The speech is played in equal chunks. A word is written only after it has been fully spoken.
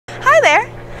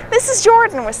This is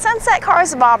Jordan with Sunset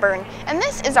Cars of Auburn, and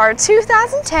this is our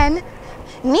 2010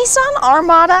 Nissan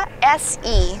Armada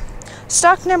SE,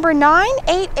 stock number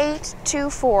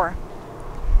 98824.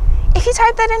 If you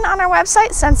type that in on our website,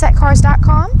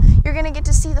 sunsetcars.com, you're going to get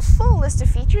to see the full list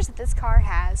of features that this car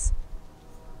has.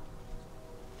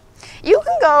 You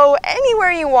can go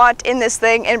anywhere you want in this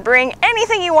thing and bring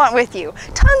anything you want with you.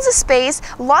 Tons of space,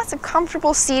 lots of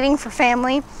comfortable seating for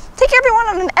family. Take everyone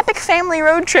on an epic family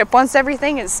road trip once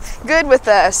everything is good with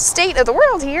the state of the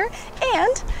world here,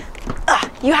 and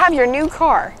you have your new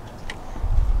car.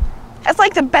 That's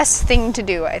like the best thing to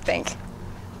do, I think.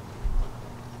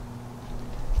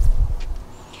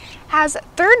 Has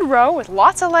third row with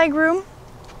lots of leg room,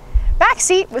 back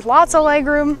seat with lots of leg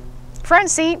room, front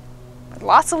seat with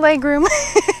lots of leg room,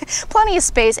 plenty of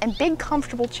space, and big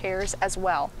comfortable chairs as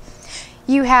well.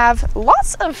 You have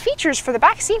lots of features for the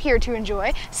back seat here to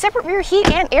enjoy. Separate rear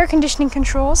heat and air conditioning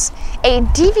controls, a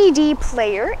DVD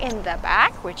player in the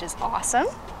back, which is awesome.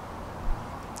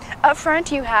 Up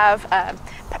front you have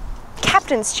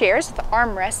captain's chairs with the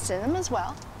armrests in them as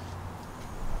well.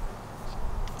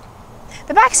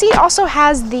 The back seat also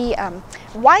has the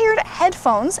wired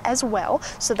headphones as well,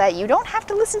 so that you don't have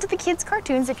to listen to the kids'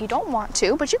 cartoons if you don't want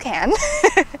to, but you can.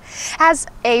 Has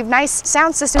a nice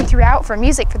sound system throughout for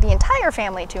music for the entire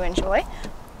family to enjoy,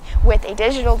 with a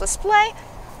digital display,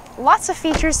 lots of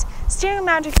features, steering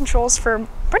mounted controls for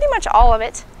pretty much all of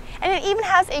it, and it even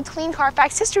has a clean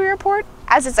Carfax history report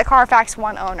as it's a Carfax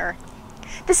One owner.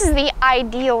 This is the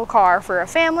ideal car for a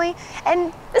family,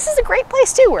 and this is a great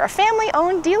place too. We're a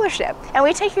family-owned dealership, and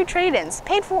we take your trade-ins,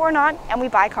 paid for or not, and we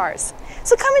buy cars.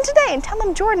 So come in today and tell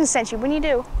them Jordan sent you when you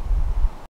do.